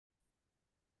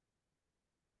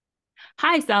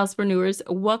Hi, Stylistpreneurs.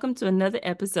 Welcome to another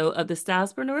episode of the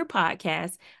Stylistpreneur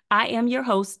Podcast. I am your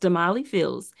host, Damali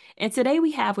Fields, and today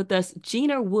we have with us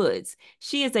Gina Woods.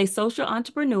 She is a social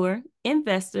entrepreneur,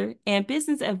 investor, and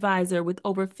business advisor with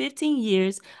over 15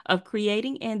 years of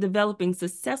creating and developing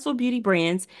successful beauty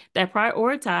brands that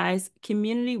prioritize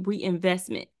community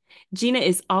reinvestment. Gina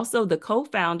is also the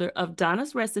co-founder of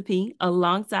Donna's Recipe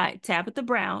alongside Tabitha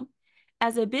Brown.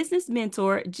 As a business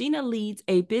mentor, Gina leads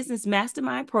a business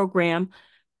mastermind program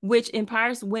which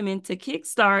empowers women to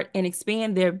kickstart and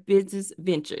expand their business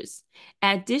ventures.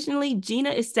 Additionally, Gina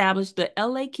established the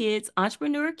LA Kids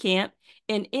Entrepreneur Camp,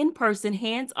 an in-person,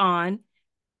 hands-on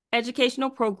educational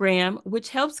program which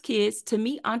helps kids to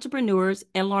meet entrepreneurs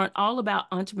and learn all about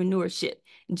entrepreneurship.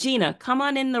 Gina, come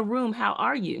on in the room. How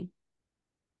are you?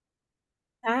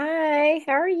 Hi,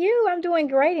 how are you? I'm doing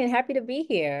great and happy to be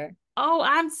here. Oh,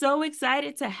 I'm so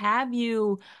excited to have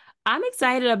you. I'm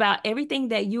excited about everything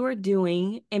that you are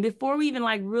doing. And before we even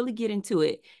really get into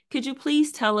it, could you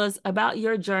please tell us about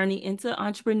your journey into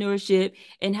entrepreneurship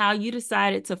and how you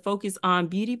decided to focus on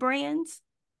beauty brands?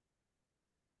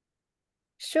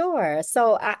 Sure.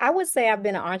 So I would say I've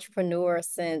been an entrepreneur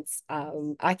since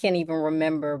I can't even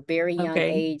remember, very young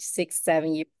Okay. age, 6,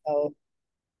 7 years old.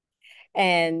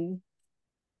 And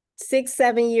 6,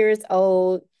 7 years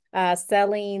old,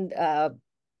 selling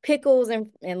pickles and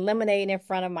lemonade in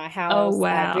front of my Oh, house,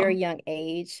 very wow. young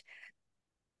age.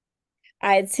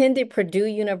 I attended Purdue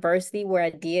University where I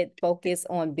did focus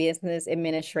on business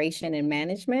administration and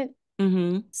management.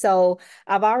 Mm-hmm. So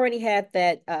I've already had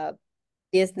that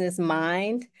business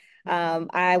mind.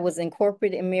 I was in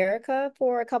corporate America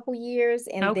for a couple years,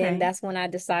 and then Okay. that's when I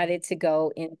decided to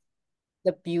go in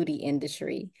the beauty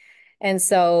industry. And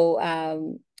so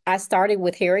I started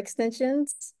with hair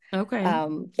extensions Okay.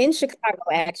 in Chicago,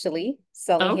 actually,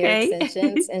 selling hair Okay.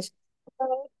 extensions in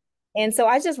Chicago. And so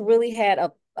I just really had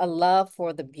a love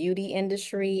for the beauty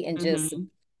industry and just Mm-hmm.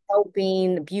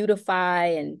 helping beautify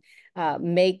and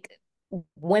make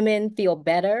women feel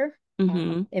better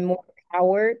Mm-hmm. and more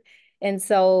empowered. And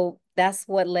so that's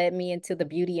what led me into the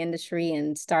beauty industry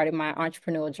and started my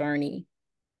entrepreneurial journey.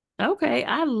 Okay,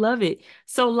 I love it.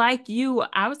 So, like you,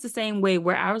 I was the same way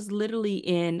where I was literally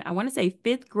in, I want to say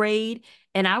fifth grade,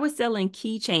 and I was selling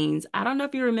keychains. I don't know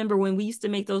if you remember when we used to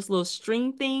make those little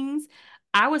string things.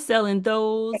 I was selling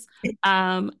those.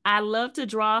 I love to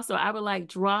draw, so I would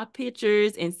draw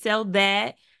pictures and sell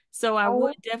that. So I Oh,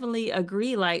 would definitely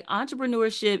agree,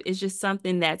 entrepreneurship is just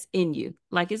something that's in you.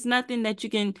 Like it's nothing that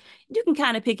you can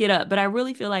kind of pick it up, but I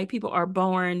really feel like people are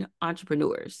born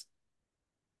entrepreneurs.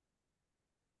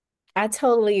 I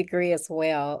totally agree as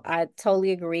well. I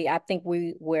totally agree. I think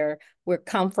we're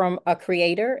come from a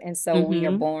creator, and so we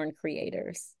are Mm-hmm. born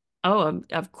creators. Oh,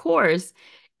 of course.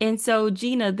 And so,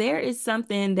 Gina, there is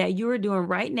something that you are doing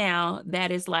right now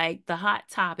that is like the hot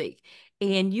topic,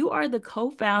 and you are the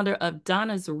co-founder of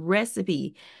Donna's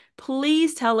Recipe.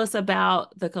 Please tell us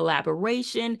about the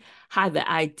collaboration, how the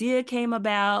idea came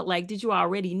about. Like, did you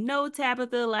already know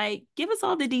Tabitha? Like, give us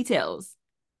all the details.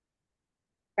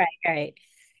 Right, right.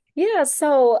 Yeah,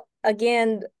 so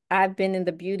again, I've been in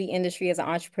the beauty industry as an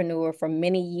entrepreneur for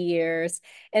many years.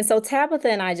 And so Tabitha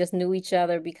and I just knew each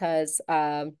other because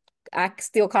I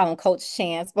still call him Coach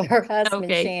Chance, but her husband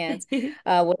Okay. Chance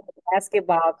was a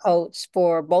basketball coach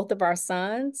for both of our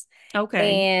sons.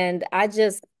 Okay. And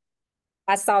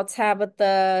I saw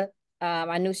Tabitha.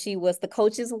 I knew she was the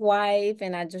coach's wife,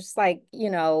 and I just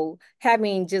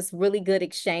having just really good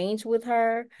exchange with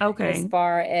her as Okay.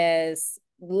 far as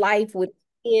life with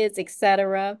kids,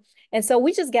 etc. And so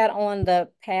we just got on the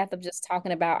path of just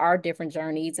talking about our different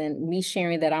journeys and me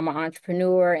sharing that I'm an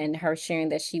entrepreneur and her sharing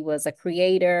that she was a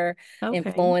creator, Okay.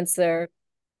 influencer.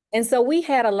 And so we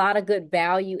had a lot of good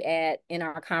value add in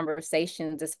our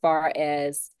conversations as far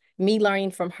as me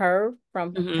learning from her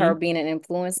Mm-hmm. being an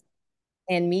influencer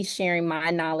and me sharing my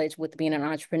knowledge with being an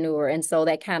entrepreneur. And so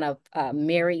that kind of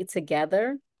married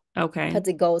together Okay. because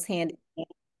it goes hand in hand.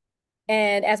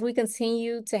 And as we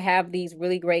continue to have these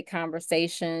really great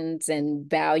conversations and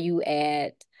value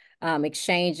add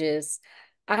exchanges,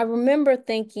 I remember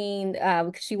thinking,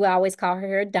 because she would always call her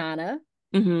hair Donna,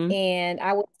 Mm-hmm. and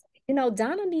I would,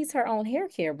 Donna needs her own hair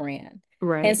care brand.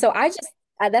 And Right. so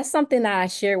that's something that I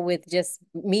share with just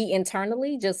me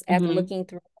internally, just after Mm-hmm. looking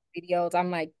through videos.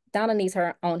 I'm like, Donna needs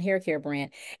her own hair care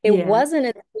brand. It Yeah. wasn't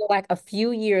until like a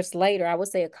few years later, I would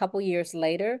say a couple years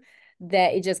later,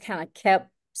 that it just kind of kept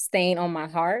staying on my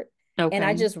heart. And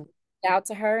I Okay. just reached out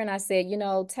to her and I said,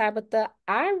 Tabitha,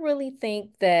 I really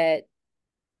think that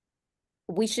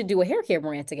we should do a hair care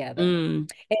brand together. Mm.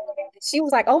 She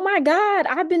was like, "Oh my God,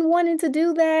 I've been wanting to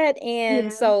do that." And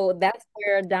Yeah. so that's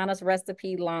where Donna's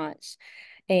Recipe launched.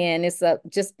 And it's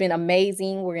just been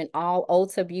amazing. We're in all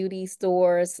Ulta beauty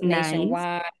stores Nice.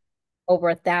 nationwide, over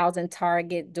 1,000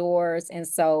 Target doors. And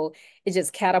so it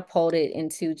just catapulted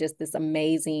into just this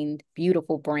amazing,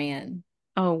 beautiful brand.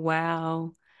 Oh,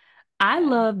 wow. I Yeah.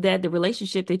 love that the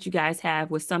relationship that you guys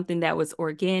have was something that was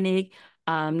organic,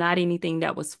 not anything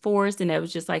that was forced, and that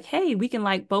was just like, hey, we can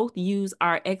like both use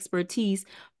our expertise,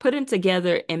 put them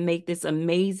together, and make this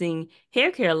amazing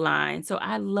hair care line. So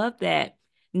I love that.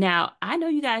 Now, I know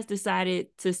you guys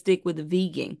decided to stick with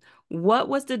vegan. What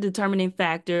was the determining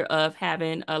factor of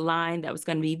having a line that was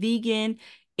going to be vegan?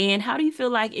 And how do you feel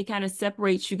like it kind of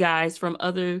separates you guys from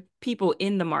other people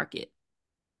in the market?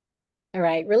 All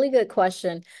right, really good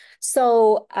question.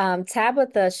 So,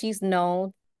 Tabitha, she's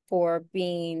known for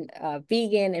being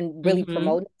vegan and really Mm-hmm.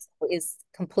 promoting, so is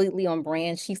completely on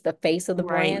brand. She's the face of the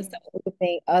Right. brand, so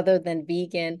anything other than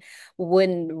vegan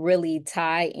wouldn't really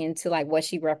tie into like what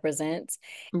she represents.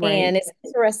 Right. And it's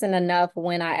interesting enough,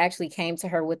 when I actually came to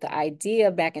her with the idea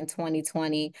back in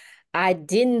 2020, I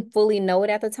didn't fully know it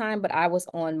at the time, but I was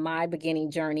on my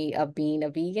beginning journey of being a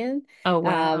vegan. Oh,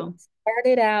 Um, wow.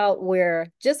 Started out where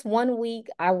just one week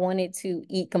I wanted to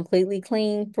eat completely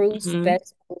clean fruits, Hmm.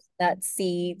 vegetables, nuts,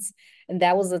 seeds. And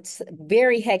that was a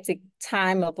very hectic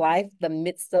time of life, the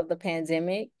midst of the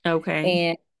pandemic. Okay.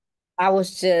 And I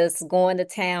was just going to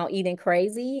town eating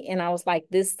crazy. And I was like,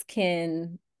 this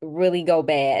can really go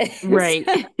bad. Right.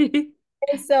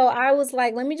 And so I was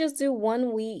like, let me just do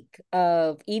one week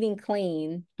of eating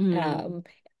clean. Mm,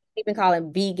 Even call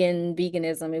it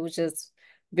veganism. It was just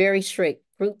very strict.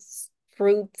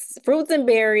 Fruits and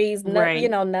berries, right.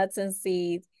 nuts and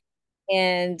seeds.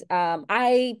 And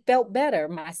I felt better.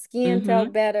 My skin felt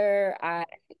Hmm. better. I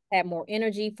had more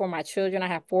energy for my children. I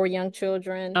have 4 young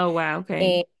children. Oh, wow. Okay.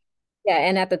 And yeah,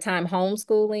 and at the time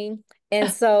homeschooling.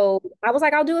 And so I was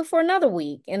like, I'll do it for another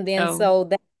week. And then Oh, so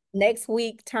that next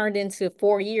week turned into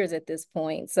 4 years at this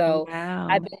point. So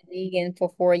I've wow. been vegan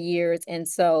for 4 years. And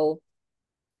so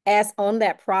as on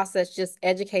that process, just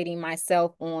educating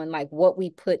myself on like what we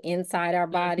put inside our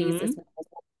bodies as Hmm. well as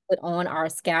what we put on our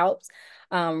scalps,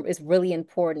 is really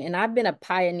important. And I've been a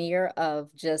pioneer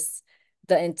of just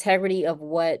the integrity of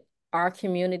what our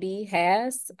community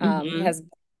Hmm. has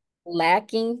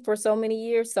lacking for so many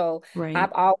years. So Right.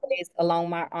 I've always, along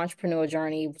my entrepreneurial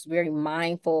journey, was very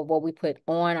mindful of what we put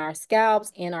on our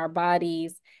scalps, in our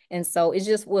bodies. And so it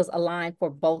just was aligned for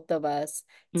both of us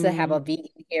to have a Mm,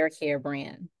 vegan hair care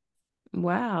brand.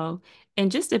 wow.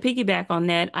 And just to piggyback on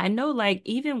that, I know like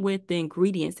even with the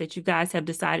ingredients that you guys have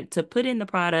decided to put in the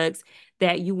products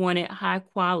that you wanted high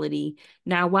quality.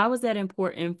 Now, why was that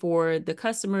important for the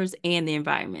customers and the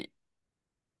environment?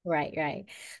 Right, right.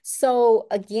 So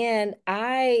again,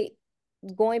 I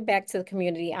going back to the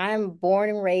community, I'm born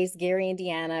and raised Gary,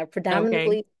 Indiana, Okay.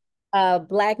 predominantly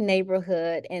Black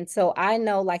neighborhood. And so I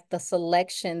know like the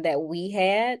selection that we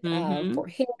had Hmm. for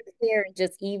hair care and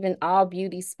just even all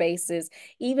beauty spaces,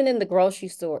 even in the grocery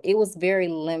store, it was very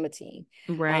limiting.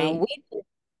 Right. We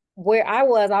where I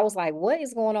was like, what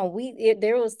is going on?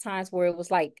 There was times where it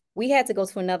was like we had to go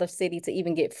to another city to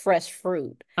even get fresh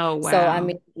fruit. Oh, So I wow.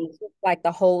 mean, it's just like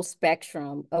the whole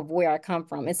spectrum of where I come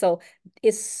from. And so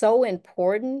it's so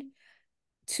important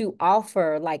to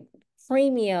offer like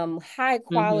premium, high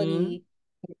Hmm. quality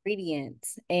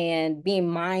ingredients and being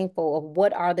mindful of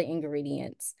what are the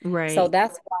ingredients. So Right.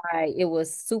 that's why it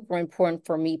was super important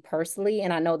for me personally.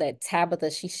 And I know that Tabitha,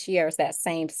 she shares that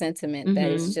same sentiment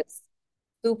that it's Hmm. just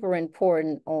super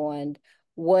important on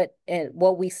what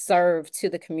we serve to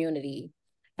the community.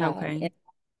 Okay. And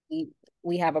we,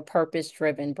 we have a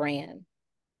purpose-driven brand.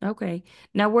 Okay.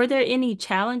 Now, were there any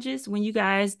challenges when you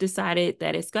guys decided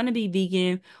that it's going to be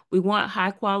vegan? We want high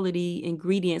quality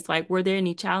ingredients. Like, were there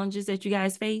any challenges that you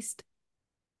guys faced?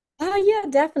 Yeah,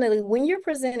 definitely. When you're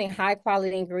presenting high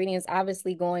quality ingredients,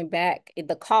 obviously going back,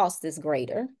 the cost is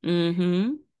greater.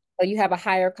 Mm-hmm. So you have a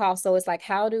higher cost. So it's like,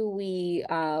 how do we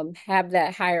have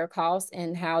that higher cost,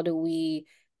 and how do we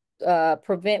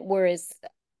prevent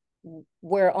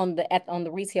where on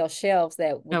the retail shelves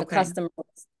that with the Okay. customer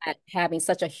not having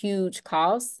such a huge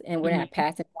cost, and we're not Mm-hmm.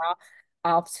 passing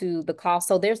off to the cost.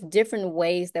 So there's different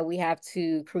ways that we have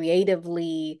to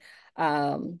creatively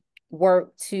um,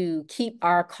 work to keep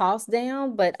our costs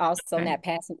down, but also Okay. not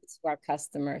passing it to our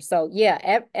customers. So yeah,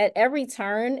 at every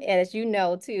turn, as you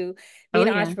know, too, Oh, being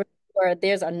an yeah. entrepreneur,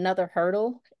 there's another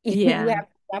hurdle you Yeah. have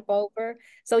to jump over.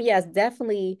 So yes,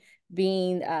 definitely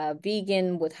being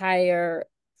vegan with higher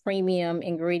premium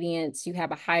ingredients, you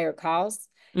have a higher cost,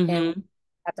 and we Mm-hmm.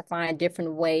 have to find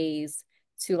different ways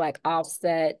to like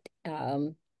offset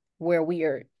where we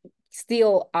are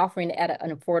still offering at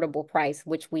an affordable price,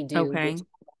 which we do, which Okay.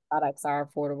 products are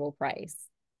affordable price.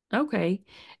 Okay.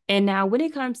 And now when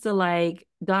it comes to like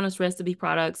Donna's recipe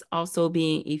products also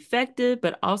being effective,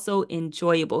 but also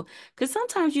enjoyable, because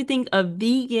sometimes you think of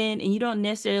vegan and you don't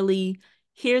necessarily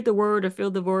hear the word or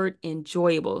feel the word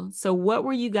enjoyable. So what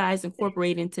were you guys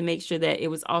incorporating to make sure that it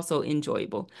was also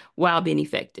enjoyable while being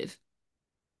effective?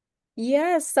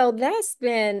 Yeah, so that's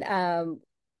been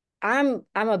I'm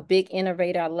a big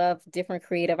innovator. I love different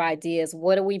creative ideas.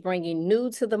 What are we bringing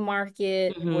new to the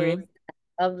market where Mm-hmm. it's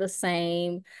of the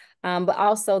same? But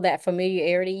also that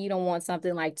familiarity. You don't want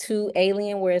something like too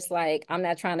alien where it's like, I'm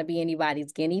not trying to be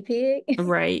anybody's guinea pig.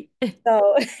 Right.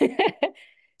 So,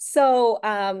 so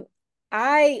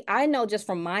I know just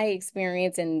from my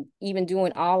experience and even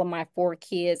doing all of my four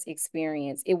kids'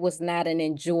 experience, it was not an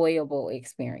enjoyable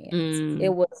experience. It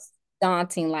Mm. was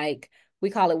daunting, like we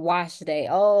call it wash day.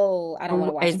 Oh, I don't want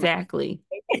to wash my Exactly.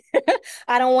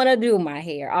 I don't want to do my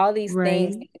hair. All these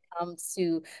things Right. when it comes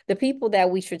to the people that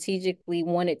we strategically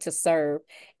wanted to serve.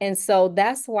 And so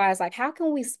that's why it's like, how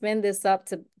can we spin this up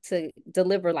to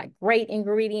deliver like great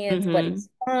ingredients, but Mm-hmm. it's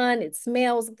fun, it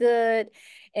smells good.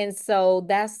 And so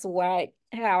that's why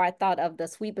how I thought of the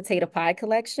sweet potato pie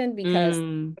collection because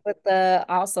Mm. with the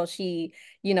also she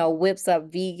whips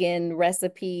up vegan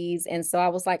recipes. And so I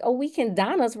was like, oh, we can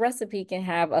Donna's recipe can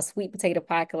have a sweet potato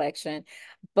pie collection.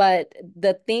 But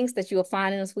the things that you'll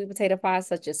find in a sweet potato pie,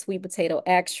 such as sweet potato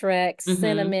extract, Mm-hmm.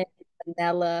 cinnamon,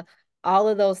 vanilla, all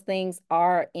of those things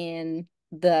are in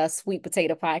the sweet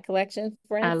potato pie collection,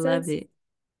 for I love instance. it.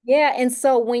 Yeah, and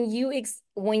so when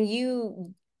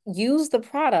you use the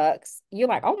products, you're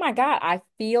like, oh my God, I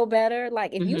feel better.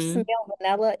 Like if you Mm-hmm. smell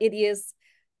vanilla, it is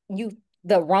you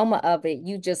the aroma of it,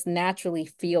 you just naturally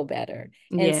feel better.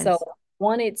 And so Yes.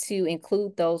 wanted to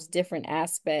include those different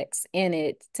aspects in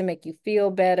it to make you feel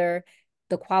better,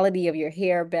 the quality of your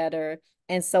hair better.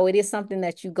 And so it is something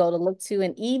that you go to look to.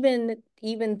 And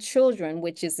even children,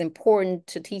 which is important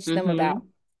to teach them about Mm-hmm.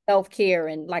 self-care.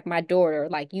 And like my daughter,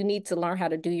 like you need to learn how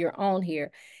to do your own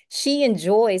hair. She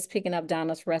enjoys picking up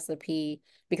Donna's recipe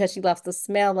because she loves the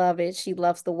smell of it. She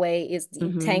loves the way it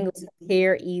Mm-hmm. tangles her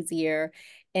hair easier.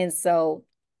 And so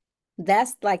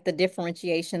that's like the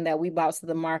differentiation that we brought to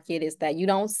the market is that you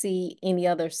don't see any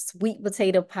other sweet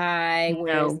potato pie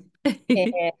where No.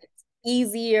 it's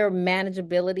easier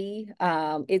manageability.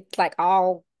 It's like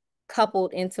all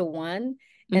coupled into one.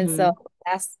 And so Mm-hmm.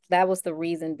 that was the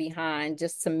reason behind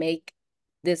just to make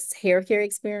this hair care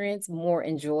experience more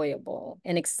enjoyable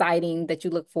and exciting that you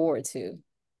look forward to.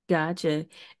 Gotcha.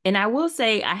 And I will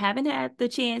say I haven't had the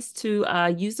chance to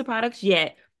use the products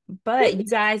yet, but you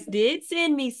guys did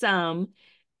send me some.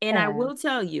 And I Yeah. will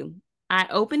tell you, I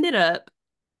opened it up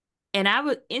and I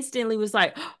would instantly was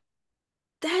like,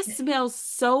 that smells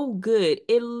so good.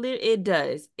 It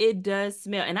does. It does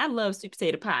smell. And I love sweet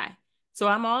potato pie. So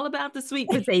I'm all about the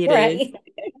sweet potatoes. Right.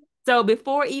 So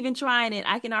before even trying it,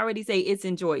 I can already say it's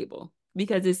enjoyable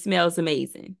because it smells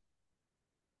amazing.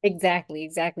 Exactly,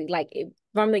 exactly. Like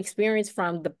from the experience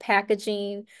from the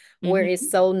packaging, where it's Hmm.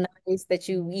 so nice that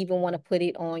you even want to put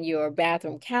it on your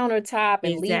bathroom countertop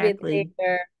and leave it Exactly.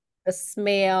 there. The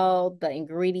smell, the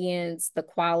ingredients, the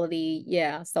quality.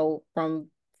 Yeah. So from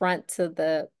front to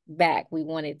the back, we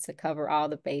wanted to cover all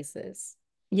the bases.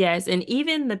 Yes, and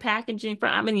even the packaging for,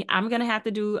 I mean, I'm gonna have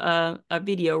to do a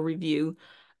video review.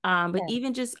 But Yeah.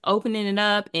 even just opening it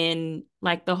up and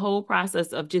like the whole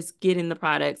process of just getting the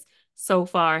products so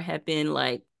far have been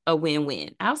like a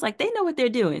win-win. I was like, they know what they're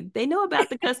doing. They know about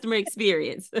the customer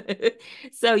experience.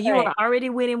 So you are Right. already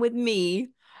winning with me.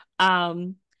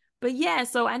 Um, but yeah,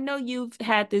 so I know you've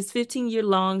had this 15-year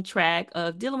long track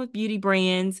of dealing with beauty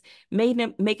brands,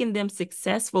 making them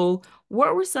successful.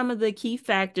 What were some of the key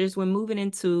factors when moving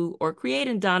into or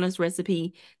creating Donna's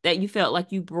recipe that you felt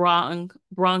like you brung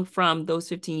from those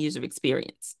 15 years of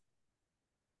experience?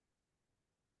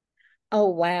 Oh,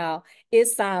 wow.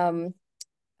 It's um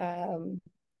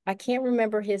I can't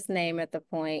remember his name at the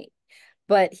point,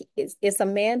 but it's a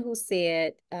man who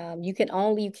said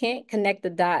you can't connect the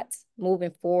dots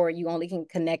moving forward. You only can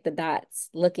connect the dots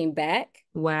looking back.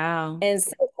 Wow. And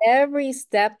so every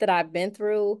step that I've been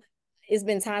through, it's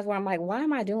been times where I'm like, why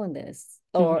am I doing this?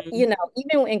 Or, Hmm.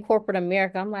 even in corporate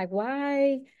America, I'm like,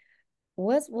 why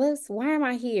am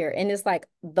I here? And it's like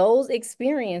those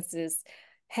experiences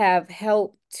have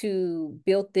helped to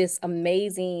build this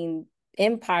amazing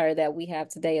empire that we have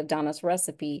today of Donna's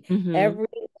recipe. Hmm. Every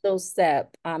little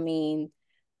step, I mean,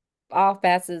 all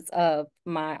facets of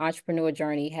my entrepreneur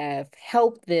journey have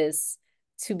helped this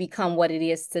to become what it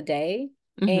is today.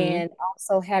 Hmm. And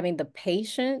also having the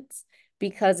patience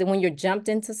because when you're jumped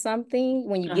into something,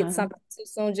 when you get Uh-huh. something too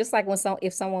soon, just like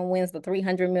if someone wins the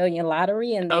 300 million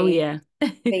lottery and Oh yeah.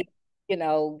 they,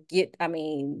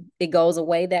 it goes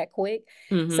away that quick.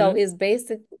 So Mm-hmm. it's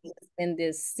basically in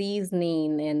this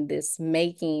seasoning and this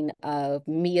making of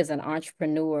me as an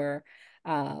entrepreneur,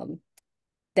 um,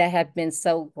 that have been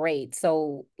so great.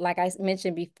 So, like I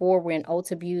mentioned before, we're in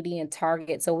Ulta Beauty and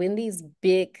Target. So, in these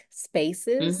big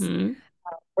spaces, Mm-hmm.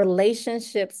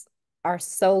 relationships are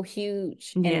so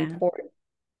huge and Yeah. important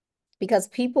because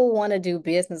people want to do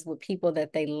business with people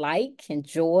that they like,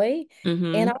 enjoy,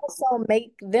 and Mm-hmm. also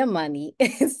make them money.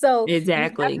 So you have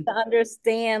Exactly. to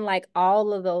understand like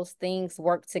all of those things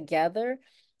work together.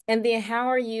 And then how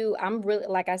are you? I'm really,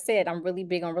 like I said, I'm really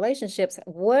big on relationships.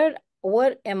 What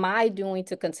am I doing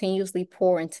to continuously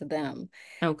pour into them?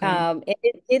 Okay.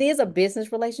 It is a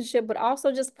business relationship, but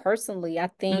also just personally, I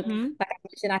think, Mm-hmm. like I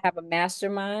mentioned, I have a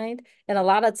mastermind, and a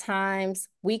lot of times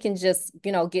we can just,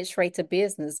 get straight to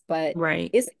business, but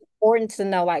Right. it's important to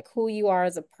know like who you are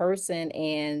as a person.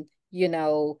 And,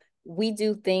 we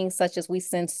do things such as we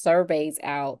send surveys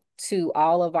out to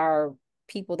all of our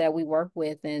people that we work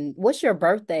with. And what's your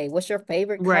birthday? What's your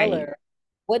favorite Right. color?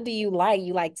 What do you like?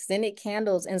 You like scented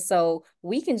candles. And so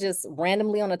we can just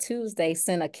randomly on a Tuesday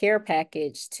send a care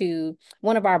package to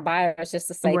one of our buyers just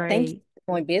to say, thank you Right.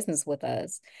 for doing business with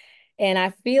us. And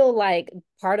I feel like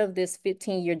part of this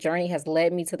 15-year journey has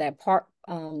led me to that part,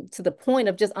 to the point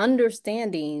of just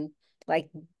understanding like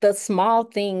the small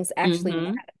things actually matter.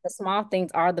 Mm-hmm. The small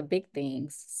things are the big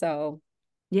things. So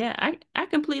Yeah, I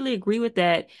completely agree with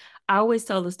that. I always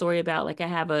tell the story about like I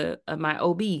have my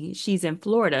OB, she's in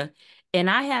Florida, and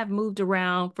I have moved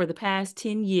around for the past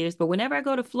 10 years, but whenever I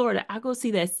go to Florida, I go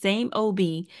see that same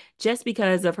OB just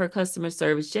because of her customer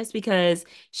service, just because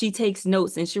she takes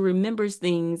notes and she remembers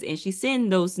things and she sends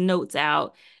those notes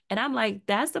out. And I'm like,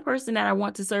 that's the person that I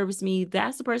want to service me.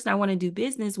 That's the person I want to do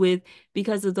business with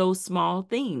because of those small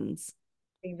things.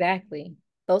 exactly.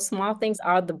 Those small things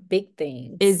are the big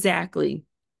things. Exactly.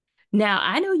 Now,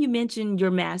 I know you mentioned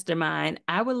your mastermind.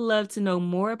 I would love to know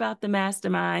more about the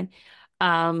mastermind,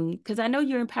 because I know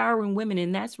you're empowering women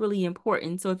and that's really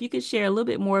important. So if you could share a little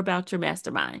bit more about your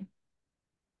mastermind.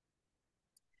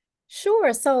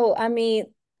 Sure. So,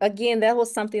 again, that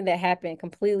was something that happened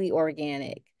completely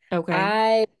organic. Okay.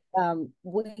 I,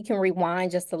 we can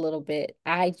rewind just a little bit.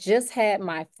 I just had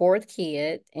my fourth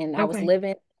kid and Okay.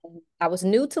 I was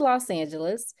new to Los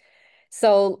Angeles.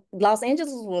 So Los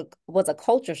Angeles was a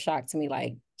culture shock to me,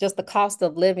 like just the cost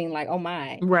of living, like, oh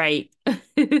my. Right.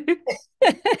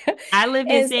 I lived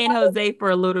in And San Jose for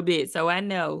a little bit, so I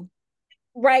know.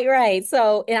 right, right.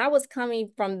 So, and I was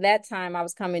coming from that time, I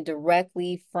was coming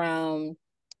directly from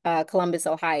Columbus,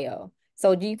 Ohio.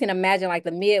 So you can imagine like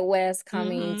the Midwest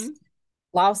coming to Mm-hmm.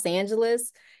 Los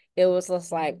Angeles. It was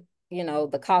just like,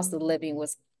 the cost of living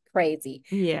was crazy.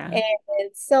 Yeah.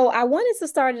 And so I wanted to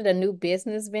start a new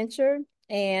business venture.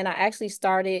 And I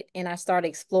started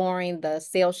exploring the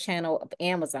sales channel of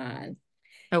Amazon.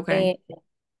 Okay. And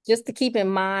just to keep in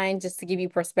mind, just to give you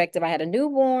perspective, I had a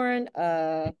newborn,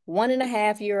 a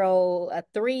 1.5 year old, a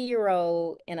 3 year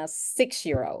old, and a 6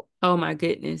 year old. Oh my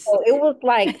goodness. So it was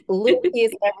like little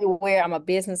kids everywhere. I'm a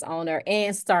business owner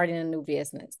and starting a new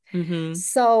business. Mm-hmm.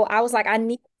 So I was like, I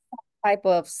need type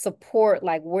of support.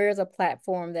 Like, where's a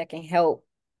platform that can help,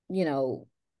 you know,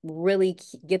 really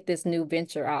get this new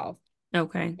venture off?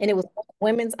 Okay. And it was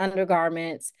women's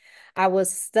undergarments. I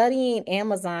was studying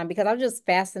Amazon because I was just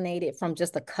fascinated from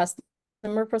just a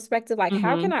customer perspective. Like,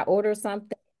 how Mm-hmm. can I order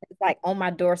something like on my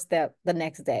doorstep the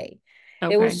next day?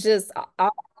 It was Okay. just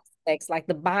all aspects, like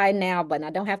the buy now button.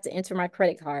 I don't have to enter my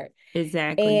credit card.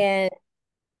 Exactly. And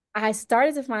I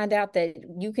started to find out that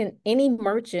any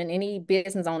merchant, any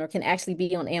business owner can actually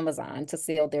be on Amazon to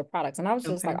sell their products. And I was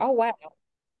just like, Okay. oh, wow.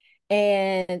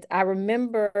 And I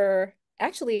remember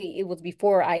actually it was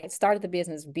before I started the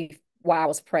business while I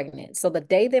was pregnant. So the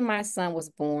day that my son was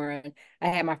born, I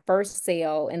had my first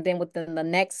sale. And then within the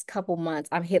next couple months,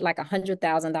 I've hit like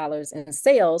 $100,000 in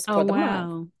sales Oh for the month.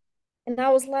 wow. And I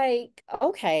was like,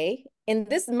 okay. And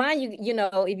this mind you,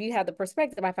 if you have the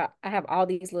perspective, I have all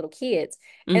these little kids.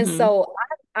 And Mm-hmm. so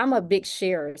I'm a big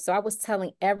sharer. So I was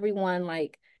telling everyone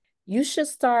like, you should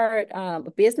start a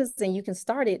business and you can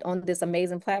start it on this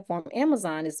amazing platform.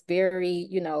 Amazon is very,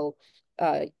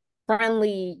 uh,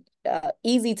 friendly,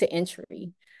 easy to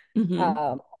entry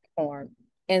Mm-hmm. platform.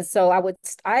 And so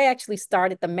I actually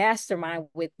started the mastermind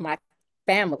with my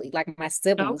family, like my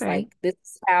siblings, Okay. like this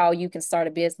is how you can start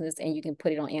a business and you can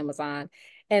put it on Amazon.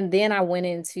 And then I went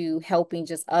into helping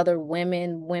just other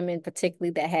women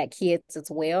particularly that had kids as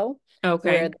well,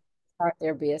 where Okay. they start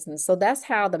their business. So that's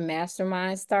how the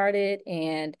mastermind started.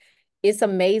 And it's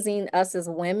amazing. Us as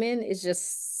women, it's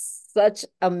just such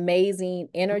amazing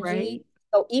energy. Right.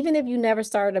 So even if you never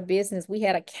started a business, we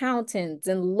had accountants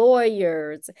and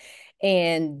lawyers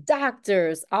and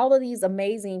doctors, all of these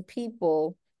amazing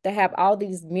people that have all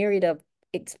these myriad of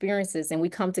experiences, and we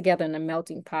come together in a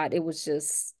melting pot. It was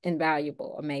just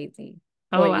invaluable, amazing.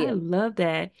 Or Oh, I yeah. love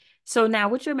that. So now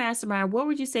with your mastermind, what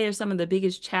would you say are some of the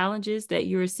biggest challenges that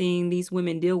you're seeing these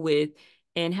women deal with,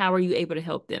 and how are you able to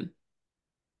help them?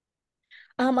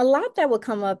 A lot that would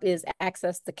come up is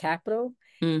access to capital,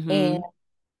 and Mm-hmm.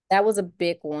 that was a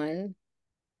big one.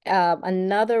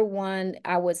 Another one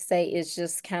I would say is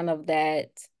just kind of that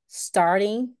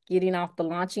starting, getting off the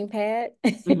launching pad,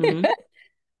 Mm-hmm.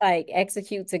 like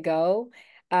execute to go.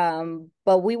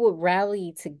 But we would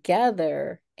rally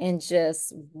together and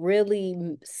just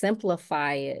really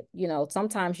simplify it. You know,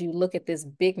 sometimes you look at this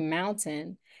big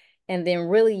mountain, and then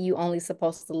really you only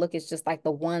supposed to look at just like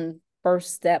the one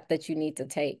first step that you need to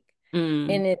take. Mm.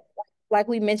 And it, like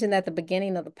we mentioned at the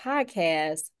beginning of the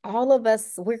podcast, all of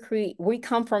us, we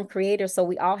come from creators, so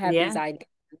we all have these Yeah.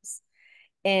 ideas.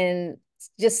 And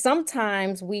just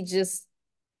sometimes we just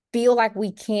feel like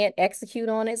we can't execute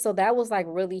on it. So that was like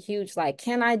really huge. Like,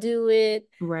 can I do it?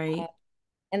 Uh, Right.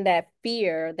 and that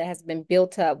fear that has been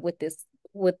built up with this,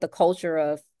 with the culture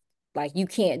of like, you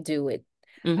can't do it,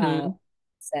 uh, Mm-hmm.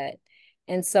 set.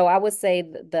 And so I would say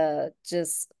the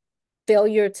just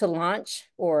failure to launch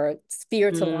or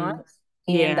fear to launch Mm.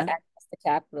 and the Yeah. access to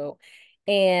capital.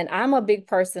 And I'm a big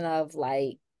person of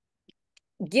like,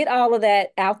 get all of that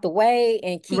out the way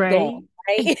and keep going, Right.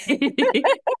 right?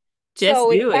 Just So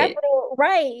with do it. capital,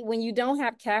 right, when you don't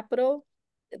have capital,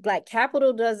 like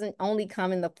capital doesn't only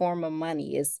come in the form of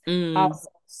money, it's Mm. also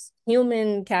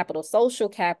human capital, social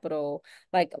capital,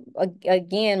 like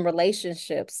again,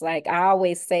 relationships. Like I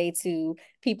always say to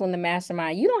people in the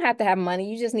mastermind, you don't have to have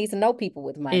money, you just need to know people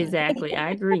with money. Exactly. I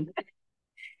agree.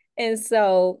 And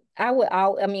so I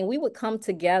mean, we would come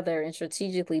together and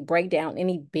strategically break down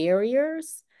any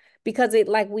barriers because it,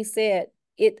 like we said,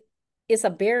 it it's a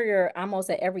barrier almost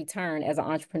at every turn as an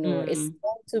entrepreneur. It's Mm.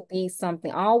 going to be something.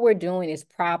 All we're doing is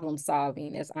problem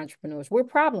solving as entrepreneurs. We're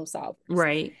problem solvers.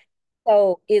 Right.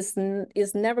 So it's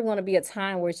never going to be a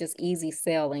time where it's just easy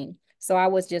sailing. So I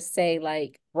would just say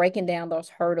like breaking down those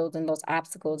hurdles and those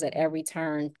obstacles at every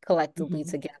turn collectively Mm-hmm.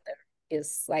 together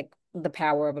is like the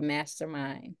power of a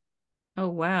mastermind. Oh,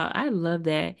 wow. I love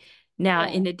that. Now,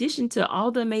 Yeah. in addition to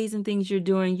all the amazing things you're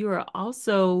doing, you are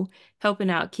also helping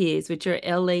out kids with your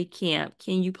LA camp.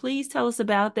 Can you please tell us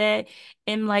about that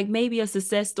and like maybe a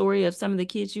success story of some of the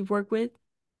kids you've worked with?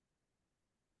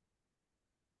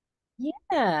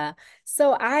 Yeah.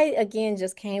 So I again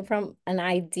just came from an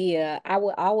idea. I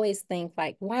would always think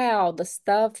like, wow, the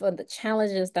stuff or the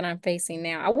challenges that I'm facing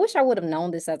now. I wish I would have known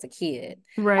this as a kid.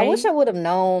 I wish Right? I would have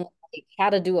known like,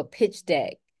 how to do a pitch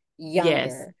deck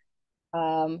Yes. younger.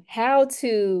 How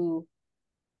to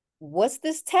what's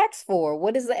this tax for?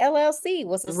 What is the LLC?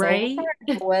 What's the sole Right?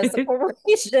 proprietor? What's the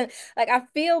corporation? Like I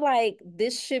feel like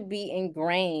this should be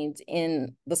ingrained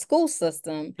in the school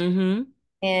system Mm-hmm.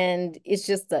 and it's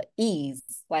just the ease,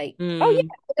 like, oh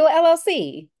Mm. yeah, do an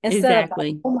LLC instead of like,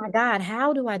 Exactly. oh my God,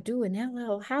 how do I do an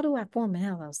LL? How do I form an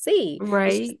LLC?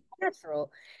 It's just Right.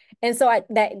 natural. And so I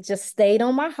that just stayed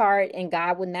on my heart and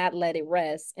God would not let it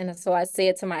rest. And so I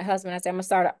said to my husband, I said, I'm gonna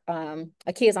start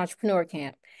a kids entrepreneur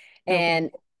camp. Okay.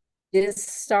 And this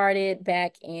started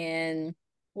back in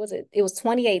was it? It was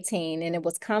 2018 and it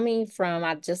was coming from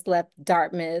I just left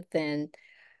Dartmouth and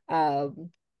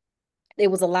um it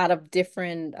was a lot of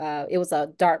different it was a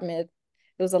Dartmouth,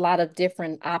 it was a lot of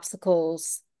different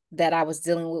obstacles that I was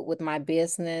dealing with my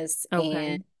business. And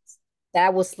Okay.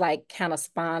 that was like kind of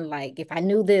spawned like if I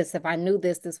knew this,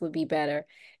 this would be better.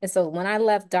 And so when I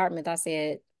left Dartmouth, I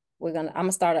said, I'm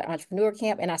gonna start an entrepreneur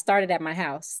camp. And I started at my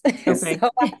house. Okay. So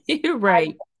I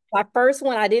Right. my first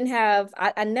one, I didn't have,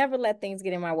 I never let things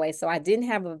get in my way. So I didn't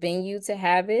have a venue to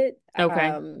have it.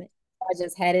 Okay. I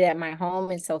just had it at my home.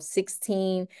 And so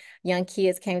 16 young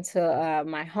kids came to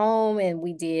my home and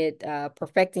we did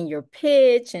perfecting your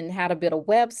pitch and how to build a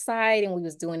website. And we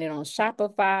was doing it on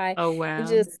Shopify Oh, and wow.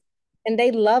 just, and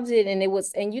they loved it. And it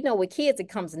was, and you know, with kids, it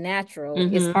comes natural.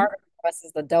 It's Mm-hmm. hard for us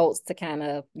as adults to kind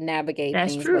of navigate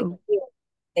That's things, but true.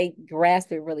 they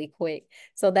grasp it really quick.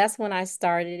 So that's when I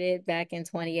started it back in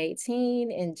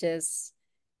 2018 and just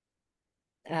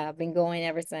been going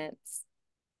ever since.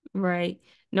 Right.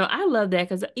 No, I love that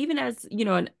because even as,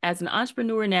 as an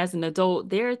entrepreneur and as an adult,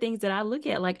 there are things that I look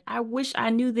at like, I wish I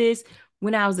knew this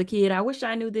when I was a kid. I wish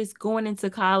I knew this going into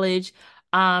college.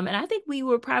 And I think we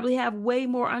would probably have way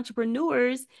more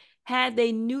entrepreneurs had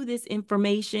they knew this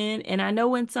information. And I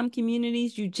know in some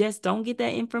communities you just don't get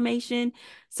that information.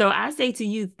 So I say to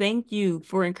you, thank you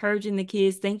for encouraging the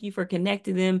kids. Thank you for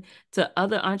connecting them to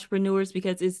other entrepreneurs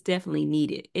because it's definitely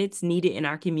needed. It's needed in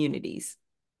our communities.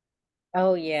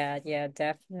 Oh yeah, yeah,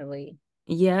 definitely.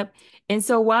 Yep. And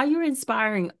so while you're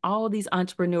inspiring all these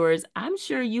entrepreneurs, I'm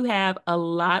sure you have a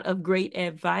lot of great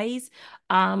advice.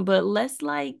 But let's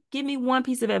give me one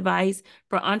piece of advice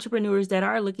for entrepreneurs that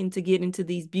are looking to get into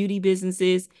these beauty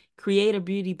businesses, create a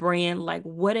beauty brand. Like,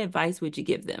 what advice would you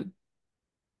give them?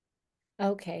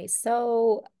 Okay,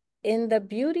 so in the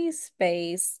beauty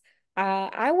space,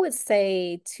 I would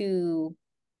say to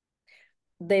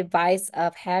the advice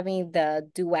of having the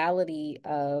duality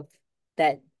of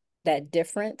that that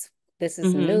difference. This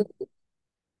is Mm-hmm. new.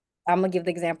 I'm gonna give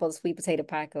the example of the sweet potato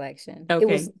pie collection.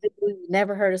 Okay. We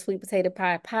never heard of sweet potato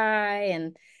pie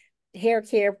and hair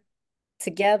care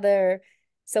together.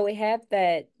 So it had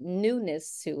that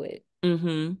newness to it.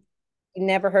 Mm-hmm. You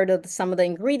never heard of some of the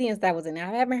ingredients that was in it.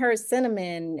 I haven't heard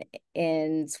cinnamon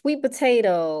and sweet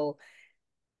potato,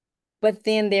 but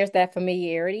then there's that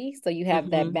familiarity. So you have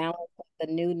that Mm-hmm. balance of the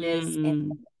newness and the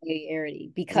Mm-hmm.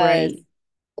 familiarity because Right.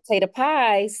 potato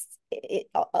pies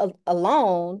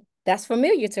alone, that's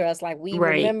familiar to us. Like we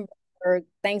Right. remember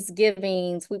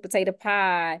Thanksgiving, sweet potato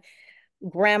pie,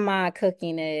 grandma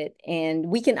cooking it, and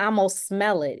we can almost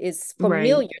smell it. It's Right.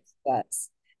 familiar to us.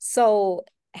 So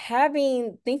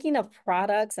thinking of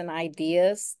products and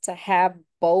ideas to have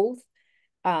both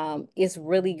is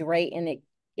really great, and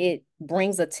it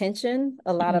brings attention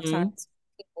a lot of Mm-hmm. times.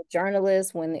 People,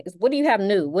 journalists, what do you have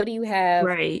new? What do you have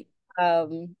Right.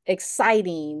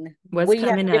 exciting? What's What do you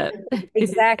have coming up? different?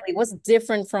 Exactly. What's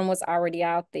different from what's already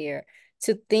out there?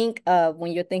 To think of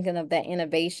when you're thinking of that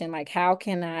innovation, like how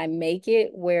can I make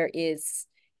it where it's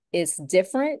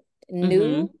different,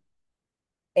 Mm-hmm. new,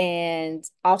 and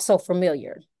also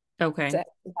familiar Okay. to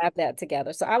have that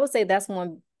together. So I would say that's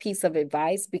one piece of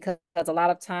advice because a lot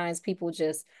of times people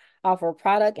just offer a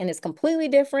product and it's completely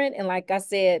different. And like I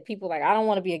said, people like, I don't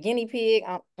want to be a guinea pig.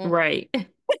 Right.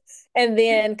 And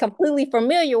then completely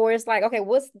familiar where it's like, okay,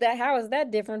 what's that? How is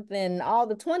that different than all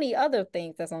the 20 other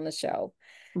things that's on the show?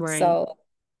 Right. So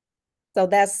so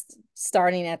that's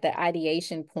starting at the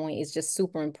ideation point is just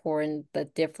super important, the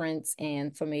difference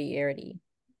and familiarity.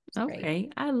 It's great. Okay,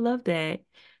 I love that.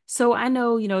 So I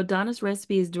know, Donna's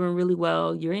recipe is doing really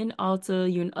well. You're in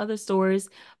Ulta, you're in other stores,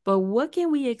 but what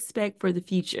can we expect for the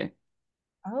future?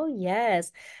 Oh,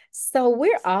 yes. So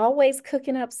we're always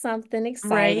cooking up something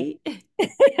exciting. Right?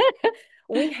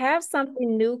 We have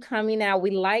something new coming out.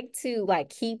 We like to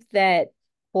keep that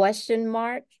question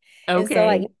mark. And so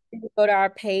Okay. if you go to our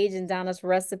page and Donna's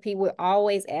recipe, we're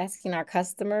always asking our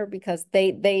customer because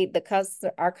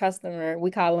our customer,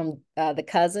 we call them the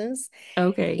cousins.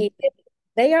 Okay. it-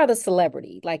 they are the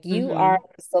celebrity. Like you are Mm-hmm.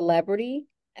 the celebrity.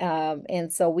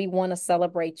 And so we want to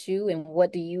celebrate you and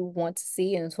what do you want to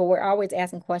see? And so we're always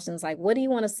asking questions like, what do you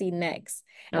want to see next?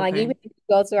 And like even Okay. if you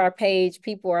go to our page,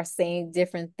 people are saying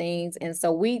different things. And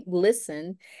so we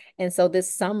listen. And so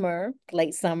this summer,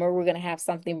 late summer, we're gonna have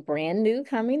something brand new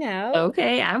coming out.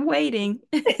 Okay, I'm waiting.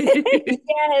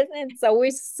 Yes, and so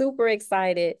we're super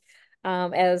excited.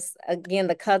 As again,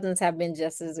 the cousins have been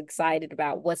just as excited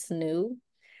about what's new.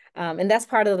 And that's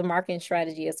part of the marketing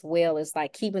strategy as well, is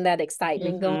like keeping that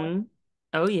excitement going. Mm-hmm.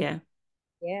 Oh yeah.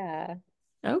 Yeah.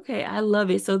 Okay, I love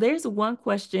it. So there's one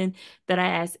question that I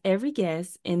ask every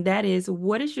guest, and that is,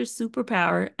 what is your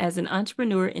superpower as an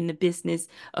entrepreneur in the business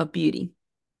of beauty?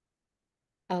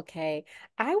 Okay.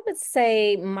 I would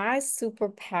say my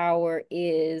superpower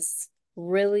is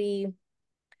really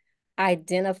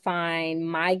identifying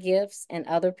my gifts and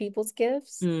other people's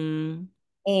gifts. Mm,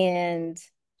 And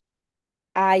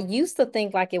I used to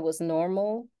think like it was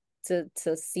normal to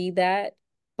see that,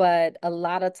 but a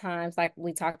lot of times, like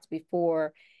we talked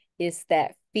before, it's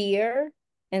that fear.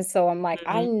 And so I'm like,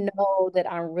 I mhm, know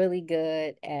that I'm really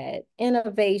good at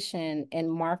innovation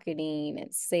and marketing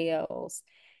and sales.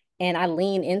 And I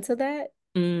lean into that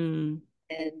mm,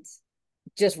 and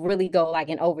just really go like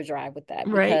in overdrive with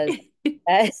that right. because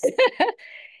that's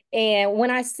and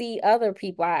when I see other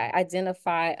people, I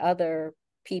identify other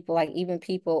people, like even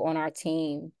people on our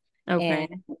team, and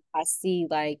Okay. I see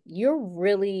like you're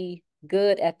really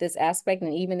good at this aspect.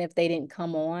 And even if they didn't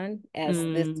come on as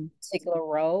this Mm, particular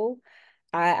role,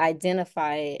 I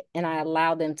identify it and I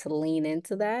allow them to lean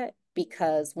into that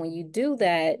because when you do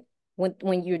that,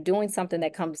 when you're doing something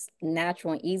that comes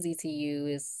natural and easy to you,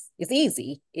 is it's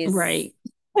easy. It's right.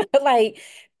 like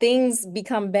things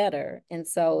become better. And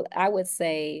so I would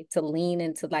say to lean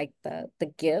into like the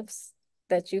gifts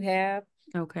that you have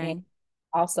and Okay.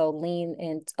 also lean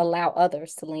and allow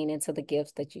others to lean into the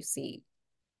gifts that you see.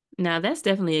 Now that's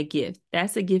definitely a gift.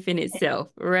 That's a gift in itself,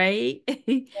 right?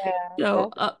 Yeah,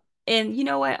 So, that's and you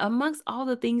know what? Amongst all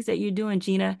the things that you're doing,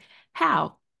 Gina,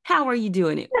 how? How are you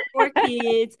doing it? Four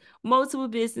kids, multiple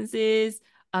businesses,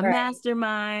 a right.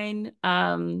 mastermind,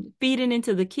 feeding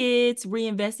into the kids,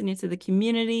 reinvesting into the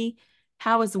community.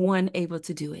 How is one able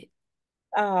to do it?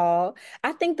 Oh,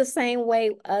 I think the same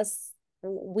way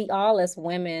we all as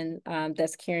women,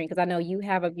 that's caring, because I know you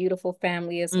have a beautiful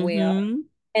family as well. Mm-hmm.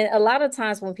 And a lot of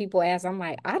times when people ask, I'm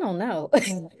like, I don't know.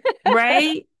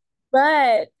 Right?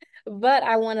 But but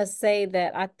I want to say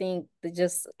that I think that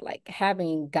just like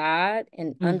having God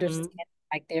and Mm-hmm. understanding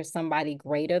like there's somebody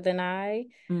greater than I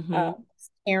uh Mm-hmm.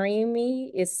 carrying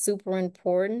me is super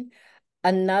important.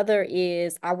 Another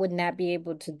is I would not be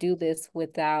able to do this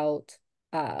without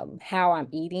how I'm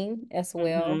eating as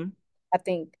well. Mm-hmm. I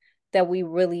think that we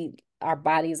really our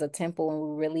body is a temple and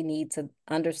we really need to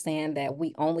understand that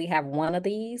we only have one of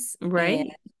these and Right?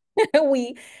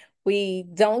 we we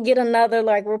don't get another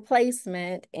like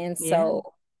replacement. And Yeah.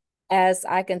 so as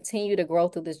I continue to grow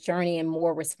through this journey and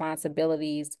more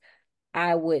responsibilities,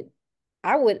 I would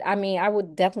I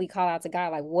would definitely call out to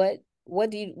God, like what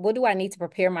do I need to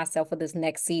prepare myself for this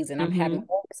next season? I'm having Mm-hmm.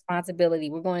 more responsibility.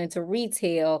 We're going into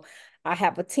retail. I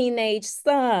have a teenage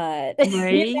son.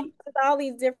 Right? All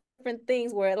these different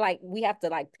things where like we have to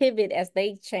like pivot as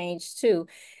they change too.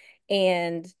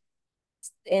 And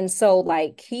so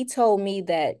like he told me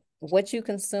that what you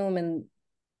consume and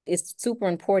is super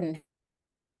important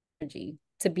energy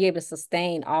to be able to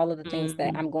sustain all of the things that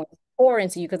Mm-hmm. I'm going to pour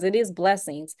into you because it is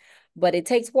blessings, but it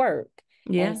takes work.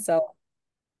 And Yeah. so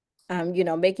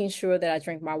making sure that I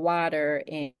drink my water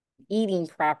and eating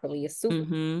properly is super.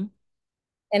 Mm-hmm.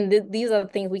 And these are the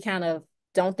things we kind of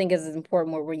don't think is as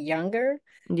important when we're younger.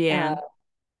 Yeah. Uh,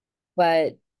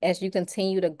 but as you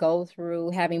continue to go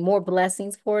through having more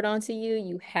blessings poured onto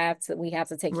you, we have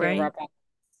to take care of our Right. bodies.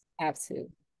 Have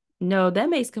to. No, that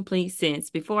makes complete sense.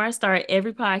 Before I start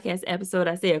every podcast episode,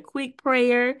 I say a quick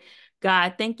prayer.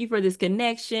 God, thank you for this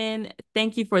connection.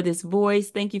 Thank you for this voice.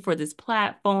 Thank you for this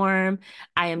platform.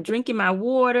 I am drinking my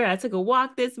water. I took a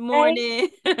walk this Right. morning.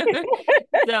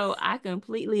 So I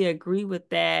completely agree with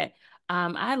that.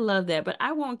 I love that, but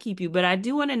I won't keep you. But I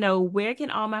do want to know, where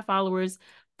can all my followers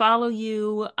follow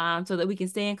you, so that we can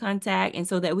stay in contact and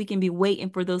so that we can be waiting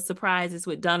for those surprises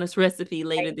with Donna's recipe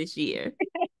later this year.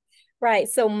 Right.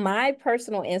 So my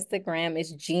personal Instagram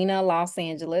is Gina Los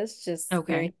Angeles, just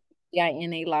Okay. very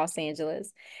Gina Los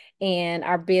Angeles. And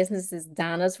our business is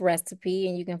Donna's Recipe,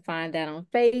 and you can find that on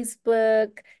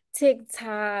Facebook,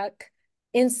 TikTok,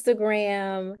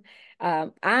 Instagram.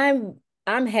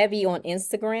 I'm heavy on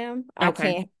Instagram. I Okay.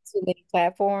 can't have too many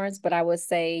platforms, but I would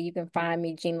say you can find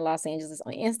me Gina Los Angeles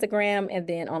on Instagram and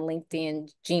then on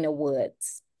LinkedIn, Gina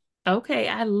Woods. Okay,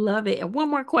 I love it. And one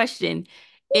more question.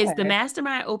 Is the Sure.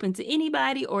 mastermind open to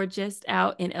anybody or just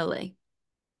out in LA?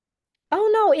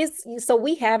 Oh no, it's so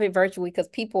we have it virtually because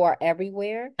people are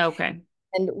everywhere. Okay.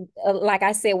 And like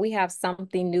I said, we have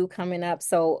something new coming up.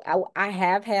 So I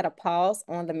have had a pause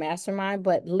on the mastermind,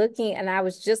 but looking, and I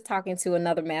was just talking to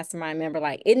another mastermind member,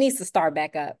 like it needs to start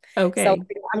back up. So Okay.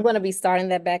 I'm going to be starting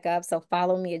that back up. So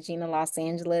follow me at Gina Los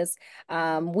Angeles.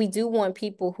 We do want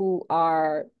people who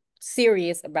are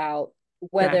serious about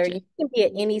whether Gotcha. you can be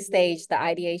at any stage, the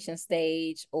ideation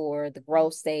stage or the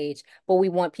growth stage, but we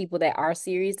want people that are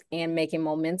serious and making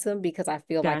momentum because I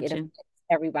feel like it Gotcha. affects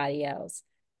everybody else.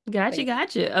 So Gotcha. yeah.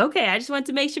 Gotcha. Okay. I just want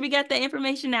to make sure we got the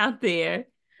information out there.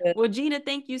 Well, Gina,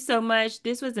 thank you so much.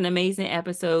 This was an amazing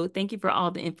episode. Thank you for all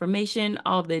the information,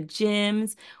 all the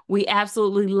gems. We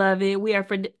absolutely love it. We are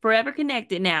forever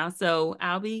connected now. So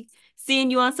I'll be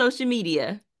seeing you on social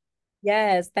media.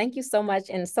 Yes, thank you so much.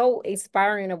 And so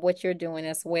inspiring of what you're doing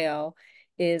as well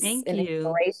is Thank an you.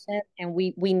 inspiration. And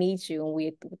we need you. And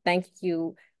we thank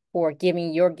you for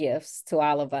giving your gifts to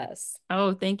all of us.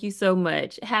 Oh, thank you so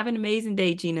much. Have an amazing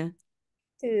day, Gina.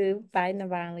 Too. Bye,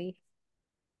 Navali.